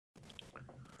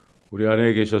우리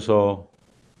안에 계셔서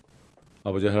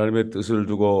아버지 하나님의 뜻을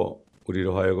두고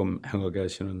우리로 하여금 행하게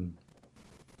하시는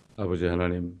아버지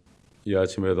하나님, 이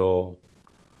아침에도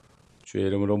주의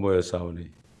이름으로 모여 싸우니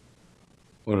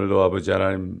오늘도 아버지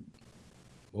하나님,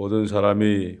 모든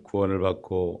사람이 구원을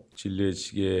받고 진리의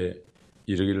지기에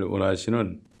이르기를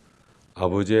원하시는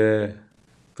아버지의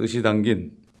뜻이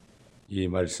담긴 이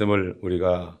말씀을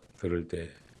우리가 들을 때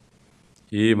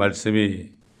이 말씀이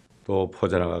또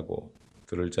퍼져나가고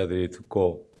들을 자들이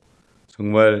듣고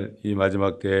정말 이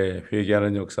마지막 때에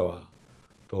회개하는 역사와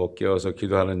또 깨어서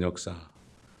기도하는 역사,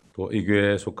 또 이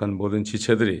교회에 속한 모든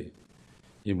지체들이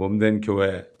이 몸된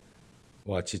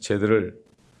교회와 지체들을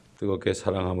뜨겁게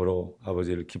사랑함으로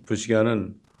아버지를 기쁘시게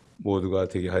하는 모두가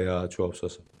되게 하여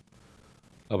주옵소서.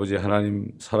 아버지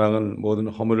하나님, 사랑은 모든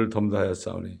허물을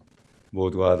덮다하였사오니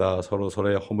모두가 다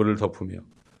서로서로의 허물을 덮으며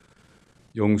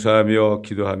용서하며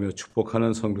기도하며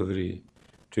축복하는 성도들이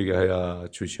되게 하여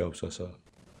주시옵소서.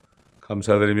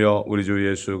 감사드리며 우리 주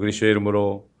예수 그리스도의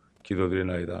이름으로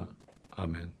기도드리나이다.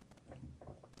 아멘.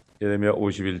 예레미야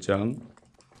 51장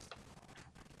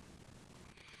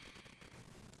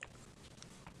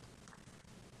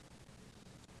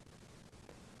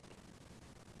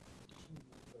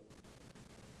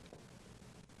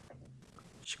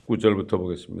 19절부터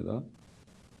보겠습니다.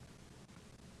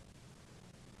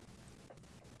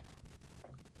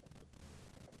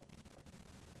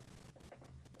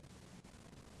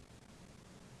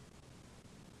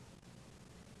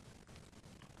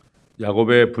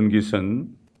 야곱의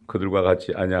분깃은 그들과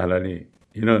같이 아니하나니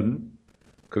이는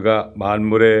그가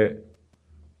만물의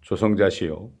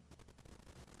조성자시요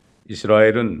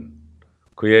이스라엘은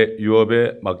그의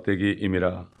유업의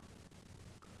막대기임이라.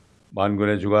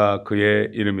 만군의 주가 그의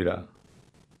이름이라.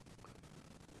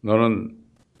 너는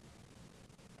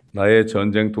나의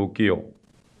전쟁 도끼요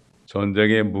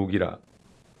전쟁의 무기라.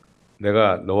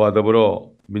 내가 너와 더불어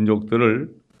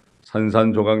민족들을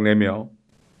산산조각 내며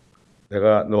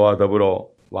내가 너와 더불어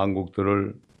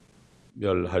왕국들을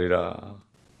멸하리라.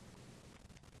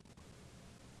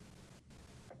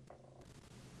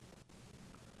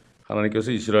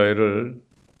 하나님께서 이스라엘을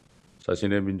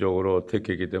자신의 민족으로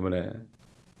택했기 때문에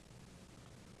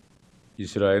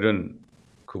이스라엘은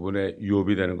그분의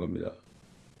유업이 되는 겁니다.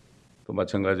 또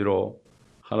마찬가지로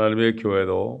하나님의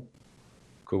교회도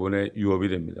그분의 유업이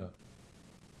됩니다.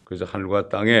 그래서 하늘과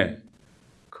땅에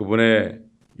그분의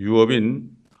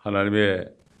유업인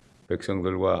하나님의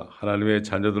백성들과 하나님의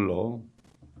자녀들로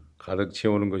가득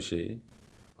채우는 것이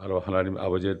바로 하나님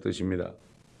아버지의 뜻입니다.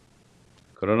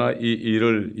 그러나 이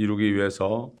일을 이루기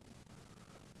위해서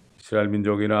이스라엘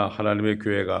민족이나 하나님의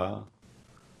교회가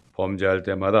범죄할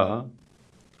때마다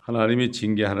하나님이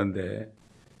징계하는데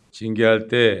징계할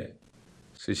때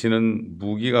쓰시는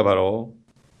무기가 바로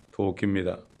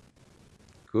도끼입니다.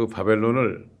 그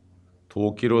바벨론을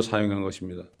도끼로 사용한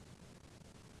것입니다.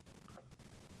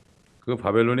 그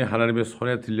바벨론이 하나님의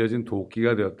손에 들려진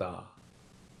도끼가 되었다.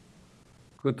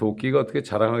 그 도끼가 어떻게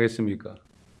자랑하겠습니까?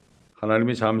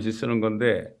 하나님이 잠시 쓰는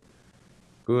건데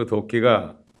그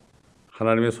도끼가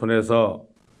하나님의 손에서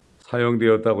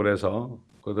사용되었다고 해서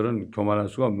그들은 교만할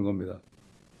수가 없는 겁니다.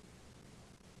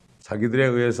 자기들에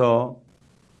의해서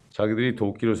자기들이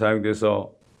도끼로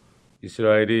사용돼서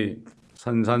이스라엘이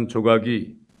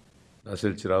산산조각이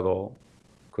났을지라도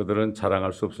그들은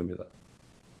자랑할 수 없습니다.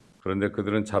 그런데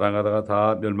그들은 자랑하다가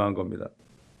다 멸망한 겁니다.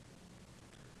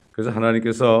 그래서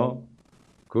하나님께서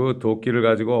그 도끼를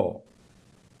가지고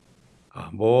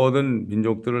모든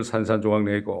민족들을 산산조각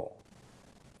내고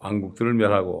왕국들을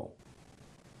멸하고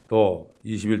또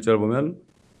 21절 보면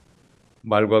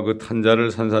말과 그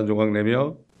탄자를 산산조각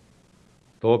내며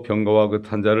또 병거와 그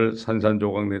탄자를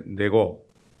산산조각 내고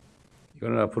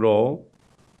이거는 앞으로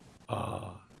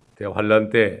대환란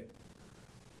때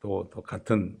또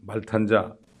같은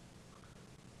말탄자가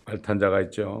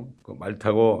있죠. 그 말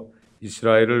타고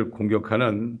이스라엘을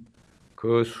공격하는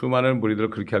그 수많은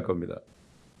무리들을 그렇게 할 겁니다.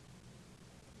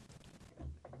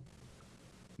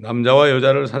 남자와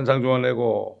여자를 산산조각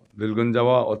내고 늙은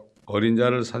자와 어린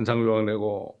자를 산산조각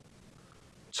내고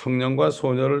청년과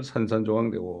소녀를 산산조각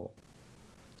내고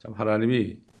참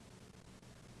하나님이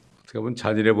어떻게 보면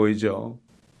잔인해 보이죠.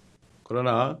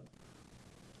 그러나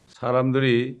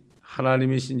사람들이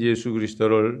하나님이신 예수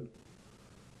그리스도를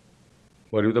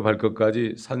머리부터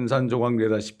발끝까지 산산조각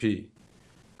내다시피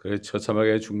그래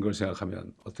처참하게 죽은 걸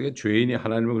생각하면 어떻게 죄인이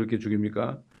하나님을 그렇게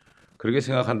죽입니까? 그렇게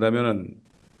생각한다면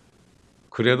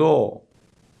그래도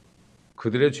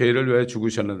그들의 죄를 왜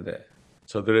죽으셨는데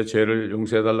저들의 죄를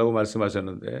용서해달라고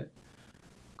말씀하셨는데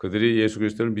그들이 예수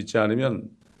그리스도를 믿지 않으면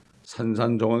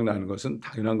산산조각 나는 것은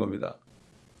당연한 겁니다.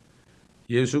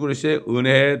 예수 그리스도의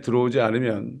은혜에 들어오지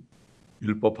않으면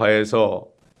율법하에서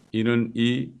이는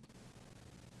이,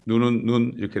 눈은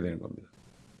눈 이렇게 되는 겁니다.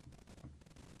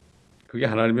 그게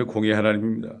하나님의 공의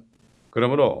하나님입니다.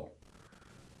 그러므로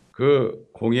그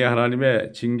공의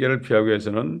하나님의 징계를 피하기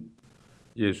위해서는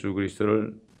예수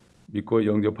그리스도를 믿고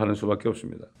영접하는 수밖에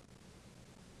없습니다.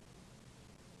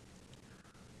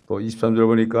 또 23절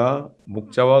보니까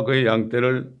목자와 그의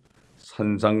양떼를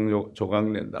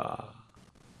산산조각 낸다.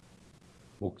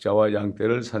 목자와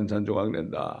양떼를 산산조각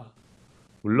낸다.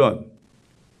 물론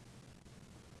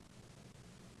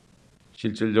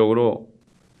실질적으로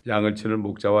양을 치는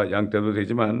목자와 양떼도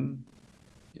되지만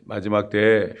마지막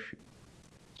때에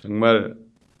정말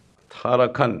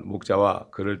타락한 목자와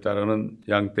그를 따르는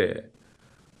양떼,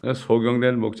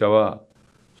 소경된 목자와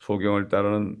소경을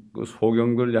따르는 그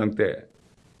소경들 양떼,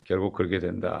 결국 그렇게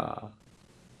된다.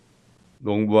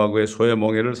 농부와 그의 소의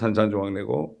멍에를 산산조각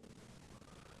내고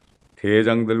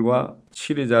대장들과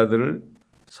치리자들을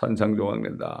산산조각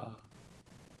낸다.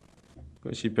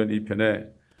 그 시편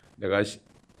 2편에 내가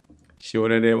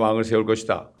시온에 내 왕을 세울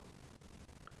것이다.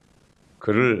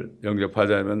 그를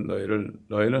영접하지 않으면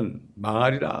너희는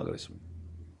망하리라 그랬습니다.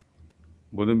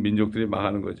 모든 민족들이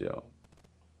망하는 거죠.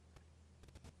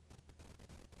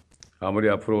 아무리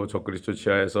앞으로 적그리스도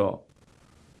지하에서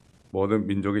모든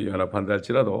민족이 연합한다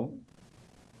할지라도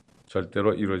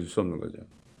절대로 이루어질 수 없는 거죠.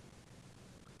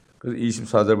 그래서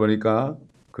 24절 보니까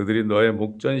그들이 너의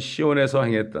목전 시온에서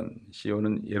행했던,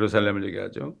 시온은 예루살렘을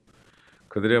얘기하죠.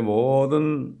 그들의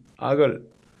모든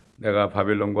악을 내가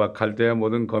바빌론과 갈대아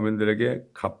모든 거민들에게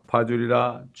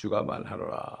갚아주리라 주가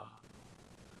말하노라.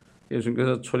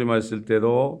 예수님께서 초림하셨을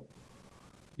때도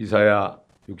이사야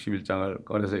 61장을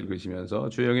꺼내서 읽으시면서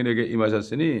주 영이 내게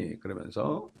임하셨으니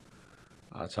그러면서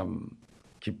참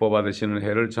기뻐 받으시는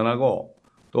해를 전하고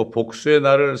또 복수의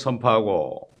날을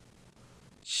선포하고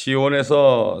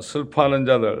시온에서 슬퍼하는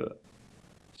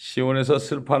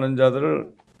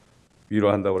자들을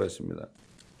위로한다고 그랬습니다.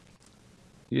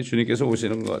 이게 주님께서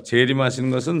오시는 것, 재림하시는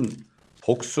것은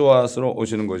복수하시러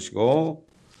오시는 것이고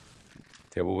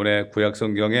대부분의 구약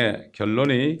성경의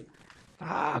결론이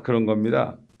다 그런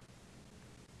겁니다.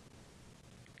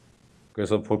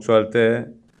 그래서 복수할 때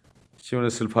시온에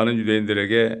슬퍼하는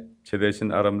유대인들에게 제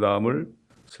대신 아름다움을,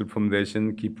 슬픔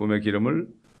대신 기쁨의 기름을,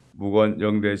 무거운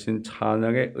영 대신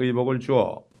찬양의 의복을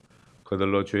주어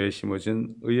그들로 주의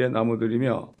심으신 의의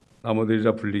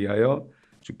나무들이라 불리게 하여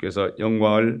주께서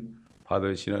영광을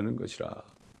받으시는 것이라.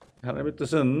 하나님의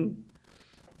뜻은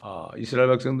이스라엘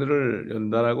백성들을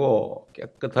연단하고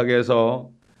깨끗하게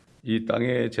해서 이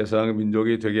땅의 제사장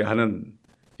민족이 되게 하는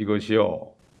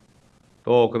이것이요.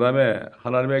 또 그 다음에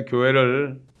하나님의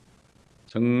교회를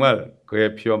정말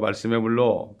그의 피와 말씀의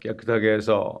물로 깨끗하게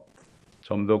해서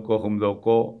점도 없고 흠도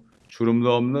없고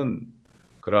주름도 없는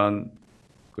그러한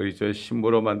그리스도의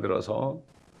신부로 만들어서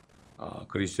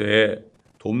그리스도의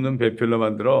돕는 배필로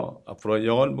만들어 앞으로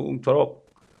영원 무궁토록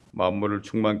만물을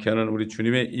충만케 하는 우리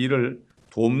주님의 일을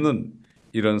돕는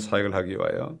이런 사역을 하기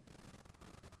위하여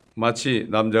마치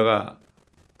남자가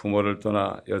부모를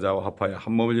떠나 여자와 합하여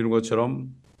한 몸을 이룬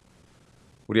것처럼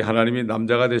우리 하나님이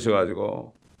남자가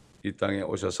되셔가지고 이 땅에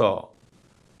오셔서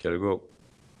결국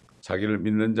자기를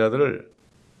믿는 자들을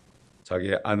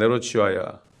자기의 아내로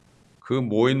취하여 그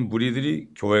모인 무리들이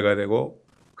교회가 되고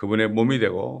그분의 몸이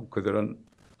되고 그들은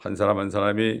한 사람 한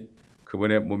사람이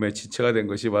그분의 몸의 지체가 된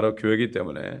것이 바로 교회이기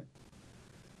때문에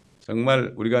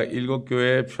정말 우리가 일곱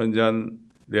교회에 편지한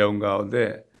내용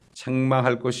가운데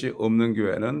책망할 것이 없는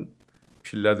교회는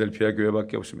필라델피아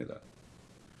교회밖에 없습니다.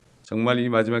 정말 이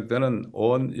마지막 때는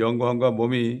온 영광과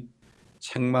몸이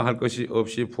책망할 것이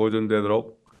없이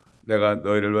보존되도록 내가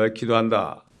너희를 위해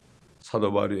기도한다.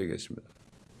 사도 바울이 얘기했습니다.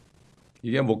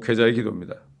 이게 목회자의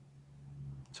기도입니다.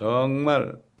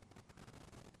 정말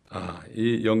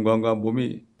이 영광과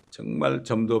몸이 정말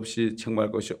점도 없이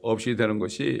책망할 것이 없이 되는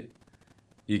것이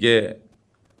이게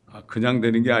그냥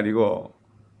되는 게 아니고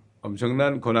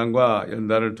엄청난 고난과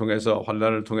연단을 통해서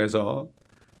환난을 통해서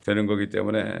되는 거기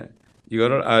때문에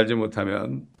이거를 알지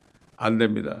못하면 안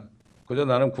됩니다. 그저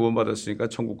나는 구원받았으니까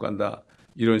천국 간다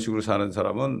이런 식으로 사는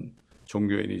사람은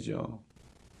종교인이죠.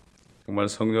 정말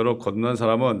성령으로 거듭난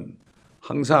사람은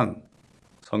항상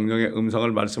성령의 음성을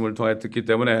말씀을 통해 듣기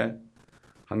때문에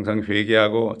항상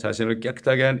회개하고 자신을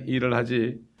깨끗하게 한 일을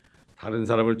하지 다른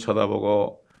사람을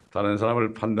쳐다보고 다른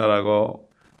사람을 판단하고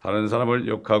다른 사람을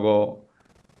욕하고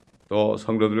또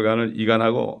성도들과는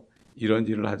이간하고 이런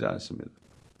일을 하지 않습니다.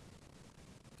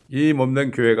 이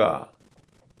몸된 교회가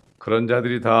그런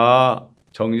자들이 다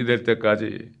정리될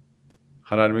때까지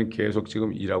하나님은 계속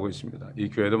지금 일하고 있습니다. 이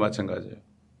교회도 마찬가지예요.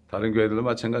 다른 교회들도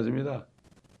마찬가지입니다.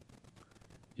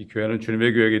 이 교회는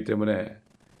주님의 교회이기 때문에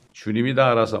주님이 다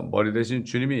알아서 머리 대신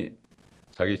주님이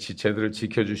자기 지체들을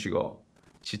지켜주시고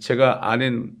지체가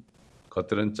아닌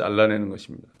것들은 잘라내는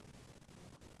것입니다.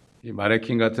 이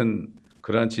마네킹 같은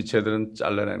그러한 지체들은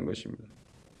잘라내는 것입니다.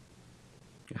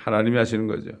 하나님이 하시는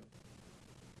거죠.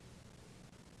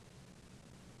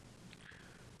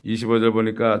 25절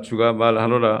보니까 주가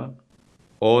말하노라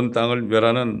온 땅을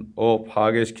멸하는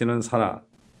파괴시키는 산아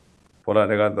보라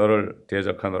내가 너를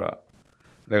대적하노라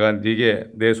내가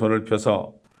네게 내 손을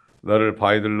펴서 너를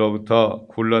바위들로부터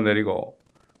굴러내리고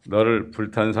너를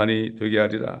불탄 산이 되게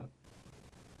하리라.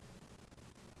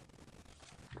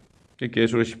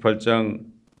 계시록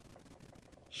 18장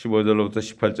 15절로부터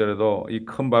 18절에도 이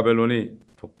큰 바벨론이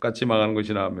똑같이 망하는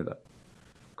것이 나옵니다.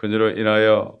 그녀로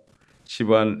인하여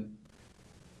집안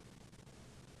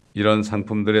이런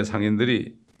상품들의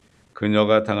상인들이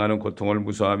그녀가 당하는 고통을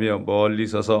무서워하며 멀리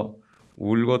서서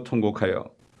울고 통곡하여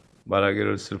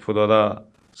말하기를 슬프도다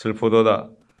슬프도다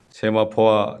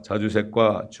세마포와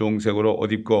자주색과 주홍색으로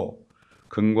옷 입고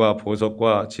금과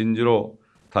보석과 진주로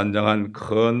단장한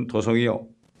큰 도성이요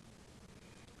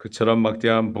그처럼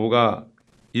막대한 부가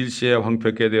일시에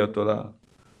황폐케 되었도다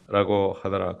라고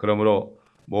하더라. 그러므로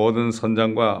모든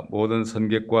선장과 모든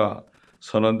선객과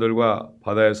선원들과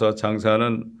바다에서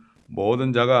장사하는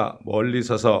모든 자가 멀리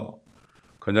서서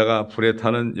그녀가 불에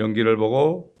타는 연기를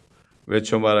보고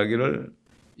외쳐 말하기를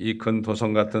이 큰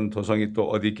도성 같은 도성이 또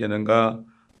어디 있겠는가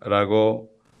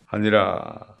라고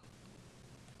하니라.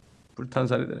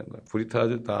 불탄산이 되는 거예요. 불이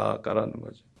타가지고 다 깔아놓는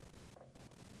거죠.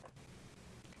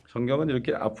 성경은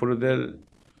이렇게 앞으로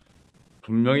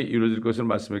분명히 이루어질 것을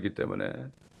말씀했기 때문에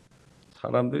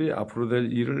사람들이 앞으로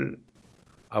될 일을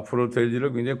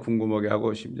굉장히 궁금하게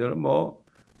하고 심지어는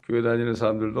교회 다니는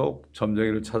사람들도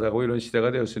점쟁이를 찾아가고 이런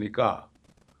시대가 되었으니까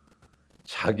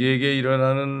자기에게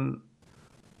일어나는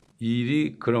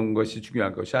일이 그런 것이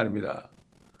중요한 것이 아닙니다.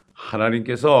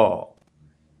 하나님께서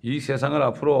이 세상을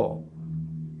앞으로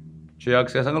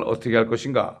죄악 세상을 어떻게 할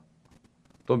것인가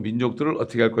또 민족들을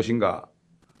어떻게 할 것인가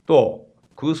또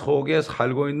그 속에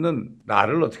살고 있는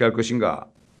나를 어떻게 할 것인가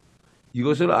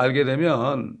이것을 알게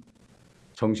되면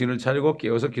정신을 차리고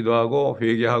깨어서 기도하고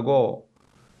회개하고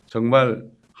정말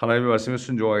하나님의 말씀에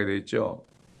순종하게 돼 있죠.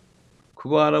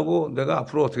 그거 안 하고 내가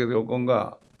앞으로 어떻게 될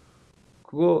건가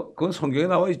그건 성경에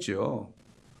나와 있죠.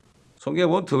 성경에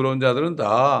보면 더러운 자들은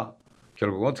다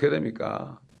결국은 어떻게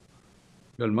됩니까?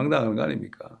 멸망당하는 거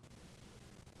아닙니까?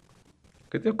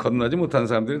 그때 겁나지 못한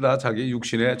사람들이 다 자기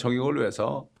육신의 정욕을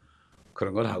위해서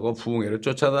그런 걸 하고 부흥회를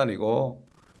쫓아다니고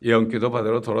예언기도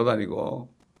받으러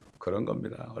돌아다니고 그런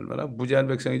겁니다. 얼마나 무지한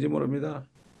백성인지 모릅니다.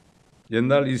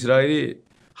 옛날 이스라엘이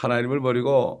하나님을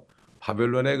버리고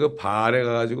바벨론의 그 바알에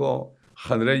가가지고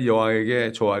하늘의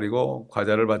여왕에게 조아리고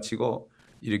과자를 바치고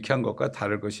이렇게 한 것과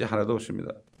다를 것이 하나도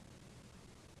없습니다.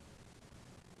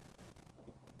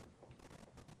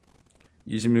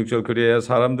 26절 그리하여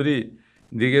사람들이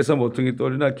네게서 모퉁이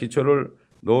돌이나 기초를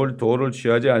놓을 돌을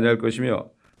취하지 아니할 것이며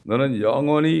너는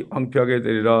영원히 황폐하게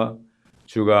되리라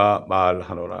주가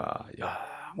말하노라.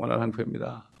 영원한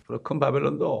황폐입니다. 앞으로 큰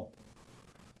바벨론도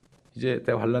이제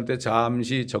대환란 때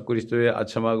잠시 적그리스도에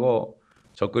아첨하고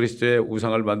적그리스도의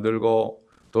우상을 만들고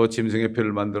또 짐승의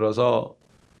표를 만들어서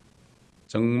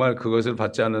정말 그것을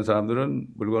받지 않는 사람들은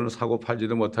물건을 사고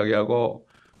팔지도 못하게 하고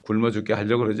굶어 죽게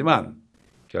하려고 그러지만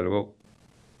결국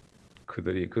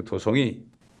그들이 그 도성이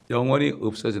영원히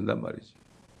없어진단 말이지.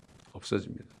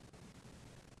 없어집니다.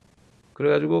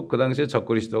 그래가지고 그 당시에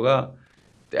적그리스도가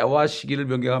때와 시기를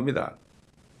변경합니다.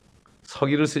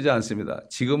 서기를 쓰지 않습니다.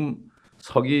 지금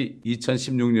서기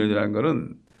 2016년이라는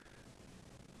것은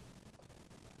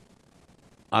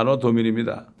아노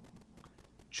도민입니다.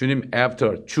 주님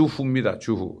after, 주후입니다.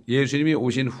 주후. 예수님이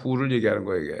오신 후를 얘기하는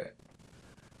거예요. 이게.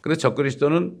 근데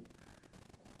적그리스도는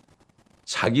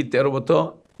자기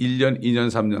때로부터 1년, 2년,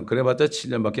 3년 그래봤자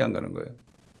 7년밖에 안 가는 거예요.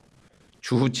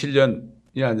 주후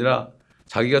 7년이 아니라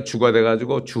자기가 주가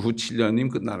돼가지고 주후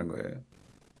 7년이면 끝나는 거예요.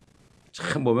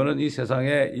 참 보면은 이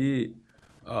세상에 이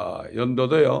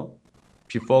연도도요.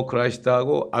 비포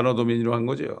크라이스트하고 아노 도민으로 한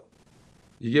거죠.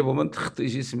 이게 보면 다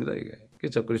뜻이 있습니다. 이게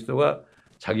적그리스도가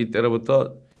자기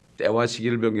때로부터 때와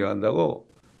시기를 변경한다고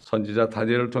선지자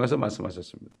다니엘을 통해서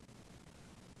말씀하셨습니다.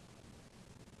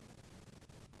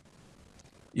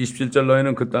 27절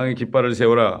너희는 그 땅에 깃발을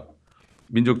세우라.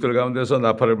 민족들 가운데서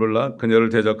나팔을 불라 그녀를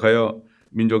대적하여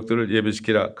민족들을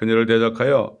예배시키라. 그녀를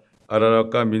대적하여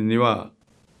아라락과 민니와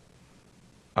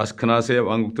아스크나스의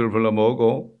왕국들을 불러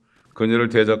모으고 그녀를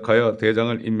대적하여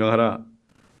대장을 임명하라.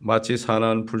 마치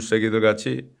사나운 불새기들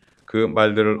같이 그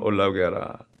말들을 올라오게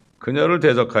하라. 그녀를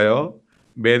대적하여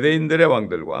메대인들의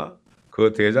왕들과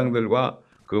그 대장들과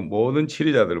그 모든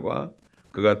치리자들과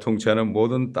그가 통치하는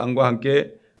모든 땅과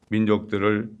함께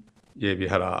민족들을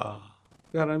예비하라.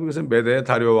 하나님께서 메대의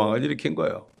다리오 왕을 일으킨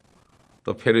거예요.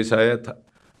 또 페르시아의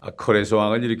코레스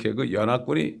왕을 일으켜 그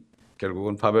연합군이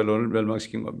결국은 바벨론을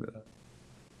멸망시킨 겁니다.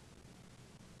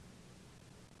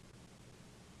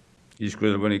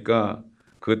 29절 보니까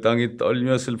그 땅이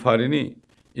떨며 슬퍼하리니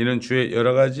이는 주의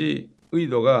여러 가지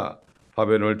의도가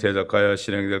바벨론을 대적하여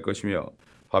실행될 것이며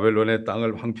바벨론의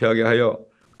땅을 황폐하게 하여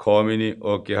거민이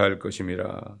얻게 할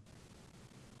것임이라.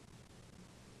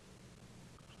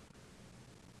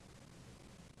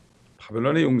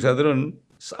 바벨론의 용사들은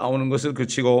싸우는 것을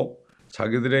그치고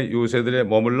자기들의 요새들에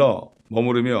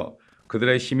머무르며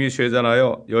그들의 힘이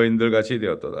쇠잔하여 여인들같이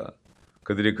되었도다.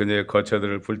 그들이 그녀의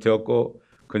거처들을 불태웠고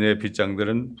그녀의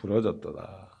빗장들은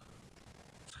부러졌도다.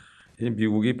 이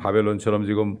미국이 바벨론처럼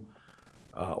지금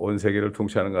온 세계를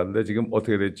통치하는 가운데 지금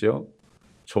어떻게 됐죠?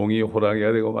 종이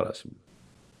호랑이가 되고 말았습니다.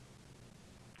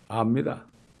 압니다.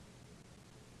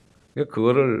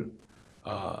 그거를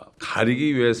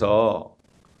가리기 위해서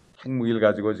핵무기를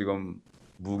가지고 지금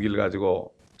무기를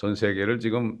가지고 전 세계를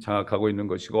지금 장악하고 있는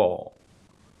것이고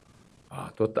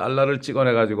또 달러를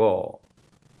찍어내 가지고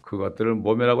그것들을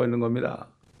모면하고 있는 겁니다.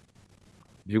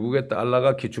 미국의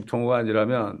달러가 기축통화가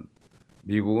아니라면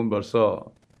미국은 벌써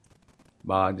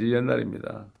망한 지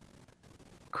옛날입니다.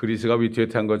 그리스가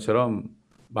위태위태한 것처럼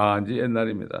망한 지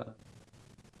옛날입니다.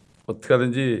 어떻게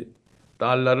하든지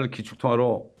달러를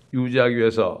기축통화로 유지하기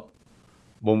위해서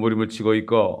몸부림을 치고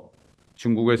있고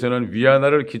중국에서는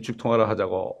위안화를 기축통화로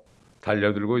하자고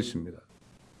달려들고 있습니다.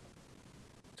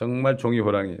 정말 종이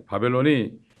호랑이,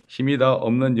 바벨론이 힘이 다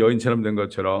없는 여인처럼 된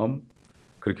것처럼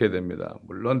그렇게 됩니다.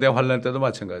 물론 대환란 때도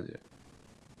마찬가지예요.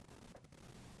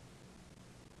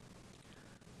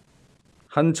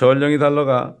 한 전령이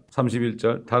달러가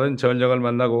 31절 다른 전령을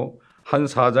만나고 한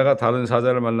사자가 다른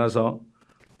사자를 만나서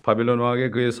바벨론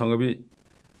왕에게 그의 성읍이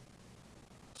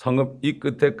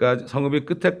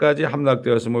끝에까지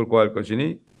함락되었음을 고할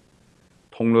것이니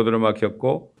통로들을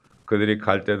막혔고 그들이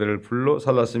갈대들을 불로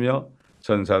살랐으며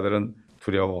전사들은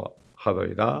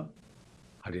두려워하더이다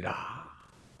하리라.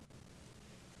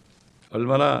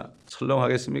 얼마나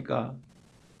철렁하겠습니까?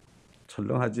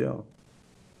 철렁하죠.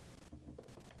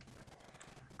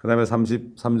 그 다음에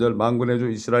 33절 만군의 주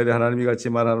이스라엘의 하나님이 같이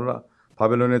말하노라.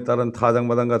 바벨론에 따른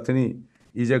타작마당 같으니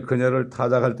이제 그녀를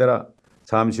타작할 때라.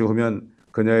 잠시 후면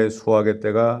그녀의 수확의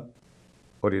때가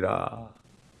오리라.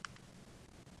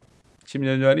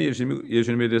 10년 전에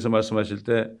예수님에 대해서 말씀하실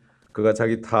때 그가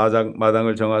자기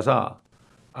타작마당을 정하사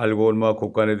알고 올마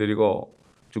곳간에 들이고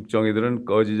죽정이들은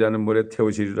꺼지지 않은 물에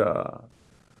태우시리라.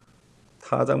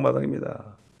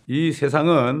 타작마당입니다. 이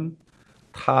세상은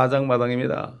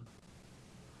타작마당입니다.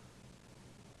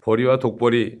 보리와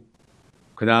독보리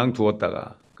그냥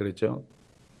두었다가 그랬죠.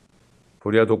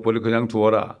 보리와 독보리를 그냥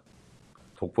두어라.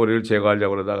 독보리를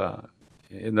제거하려고 그러다가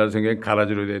옛날 성경에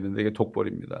가라지로 되어 있는데 이게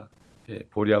독보리입니다.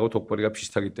 보리하고 독보리가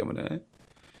비슷하기 때문에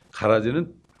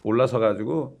가라지는 올라서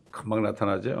가지고 금방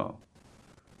나타나죠.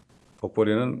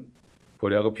 독보리는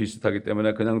보리하고 비슷하기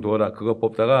때문에 그냥 두어라. 그거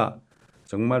뽑다가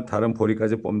정말 다른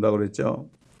보리까지 뽑는다고 그랬죠.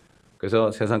 그래서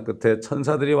세상 끝에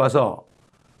천사들이 와서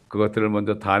그것들을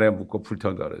먼저 단에 묶고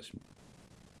불태운다고 그랬습니다.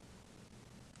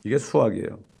 이게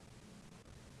수확이에요.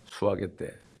 수확의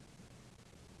때.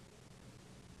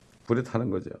 불에 타는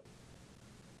거죠.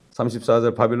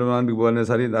 34절 바빌론 왕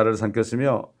느부갓네살이 나를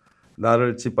삼켰으며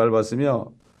나를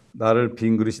짓밟았으며 나를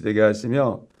빈 그릇이 되게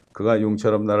하시며 그가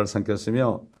용처럼 나를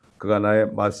삼켰으며 그가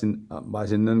나의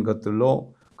맛있는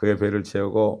것들로 그의 배를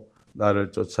채우고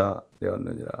나를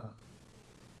쫓아내었느니라.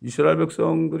 이스라엘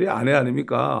백성들이 아내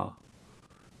아닙니까?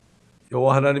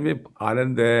 여호와 하나님이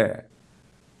아내인데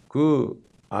그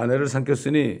아내를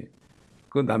삼켰으니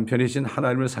그 남편이신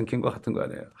하나님을 삼킨 것 같은 거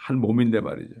아니에요. 한 몸인데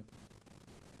말이죠.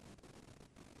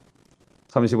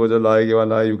 35절 나에게와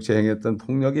나의 육체에 행했던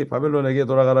폭력이 바벨론에게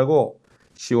돌아가라고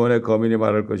시온의 거민이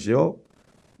말할 것이요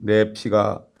내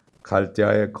피가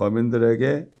갈대아의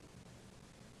거민들에게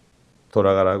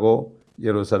돌아가라고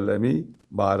예루살렘이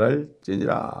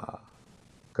말할지니라.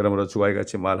 그러므로 주가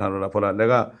이같이 말하노라. 보라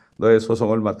내가 너의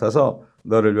소송을 맡아서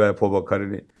너를 위하여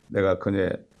보복하리니 내가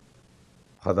그녀의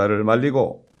바다를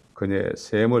말리고 그녀의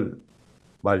샘을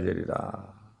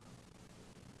말리리라.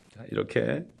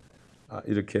 이렇게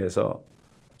해서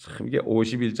참 이게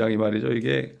 51장이 말이죠.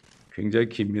 이게 굉장히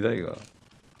깁니다. 이거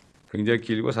굉장히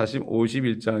길고 사실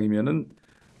 51장이면은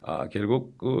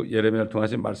결국 그 예레미야를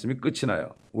통하신 말씀이 끝이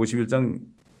나요. 51장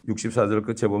 64절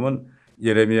끝에 보면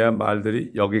예레미야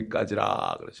말들이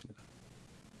여기까지라 그렇습니다.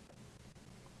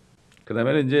 그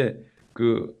다음에는 이제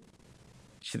그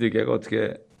시드기야가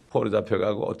어떻게 포로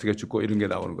잡혀가고 어떻게 죽고 이런 게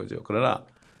나오는 거죠. 그러나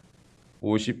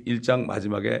 51장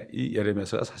마지막에 이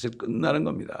예레미야서가 사실 끝나는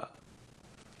겁니다.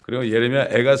 그리고 예레미야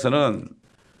애가서는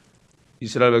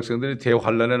이스라엘 백성들이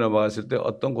대환란에 넘어갔을 때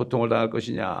어떤 고통을 당할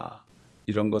것이냐,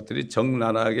 이런 것들이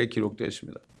적나라하게 기록되어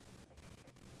있습니다.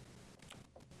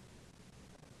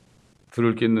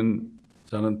 들을 수 있는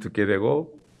자는 듣게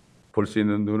되고 볼 수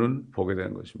있는 눈은 보게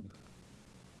되는 것입니다.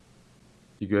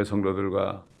 이 교회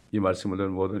성도들과 이 말씀을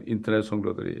듣는 모든 인터넷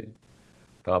성도들이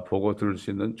다 보고 들을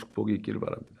수 있는 축복이 있기를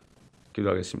바랍니다.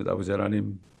 기도하겠습니다. 아버지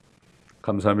하나님,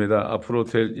 감사합니다. 앞으로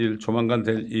될 일, 조만간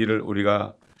될 일을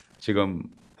우리가 지금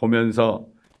보면서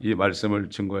이 말씀을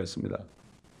증거했습니다.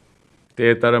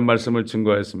 때에 따른 말씀을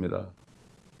증거했습니다.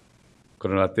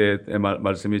 그러나 때에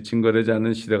말씀이 증거되지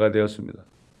않는 시대가 되었습니다.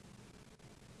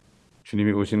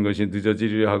 주님이 오신 것이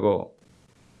늦어지려 하고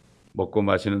먹고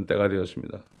마시는 때가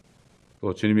되었습니다.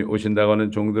 또 주님이 오신다고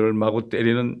하는 종들을 마구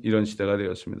때리는 이런 시대가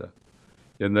되었습니다.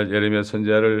 옛날 예레미야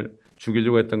선지자를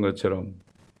죽이려고 했던 것처럼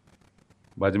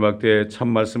마지막 때에 참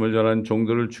말씀을 전하는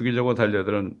종들을 죽이려고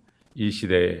달려드는 이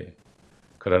시대에,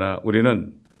 그러나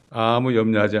우리는 아무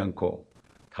염려하지 않고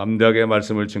담대하게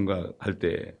말씀을 증거할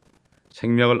때에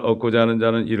생명을 얻고자 하는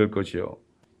자는 잃을 것이요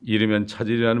잃으면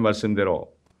찾으리라는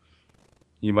말씀대로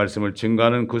이 말씀을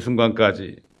증거하는 그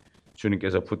순간까지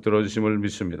주님께서 붙들어 주심을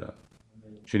믿습니다.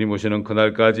 주님 오시는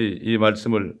그날까지 이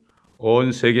말씀을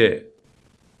온 세계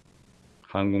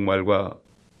한국말과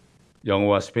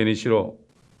영어와 스페니쉬로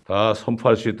다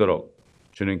선포할 수 있도록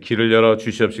주님 길을 열어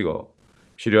주시옵시고,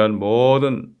 필요한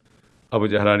모든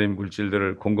아버지 하나님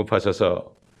물질들을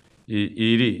공급하셔서 이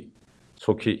일이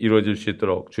속히 이루어질 수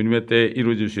있도록, 주님의 때에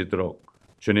이루어질 수 있도록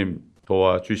주님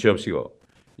도와주시옵시고,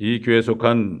 이 교회에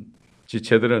속한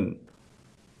지체들은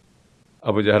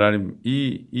아버지 하나님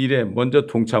이 일에 먼저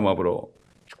동참함으로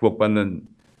축복받는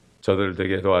저들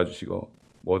되게 도와주시고,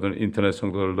 모든 인터넷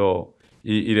성도들도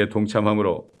이 일에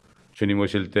동참함으로 주님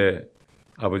오실 때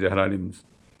아버지 하나님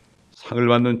상을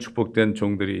받는 축복된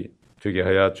종들이 되게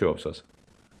하여 주옵소서.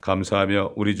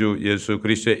 감사하며 우리 주 예수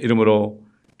그리스도의 이름으로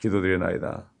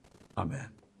기도드리나이다.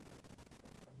 아멘.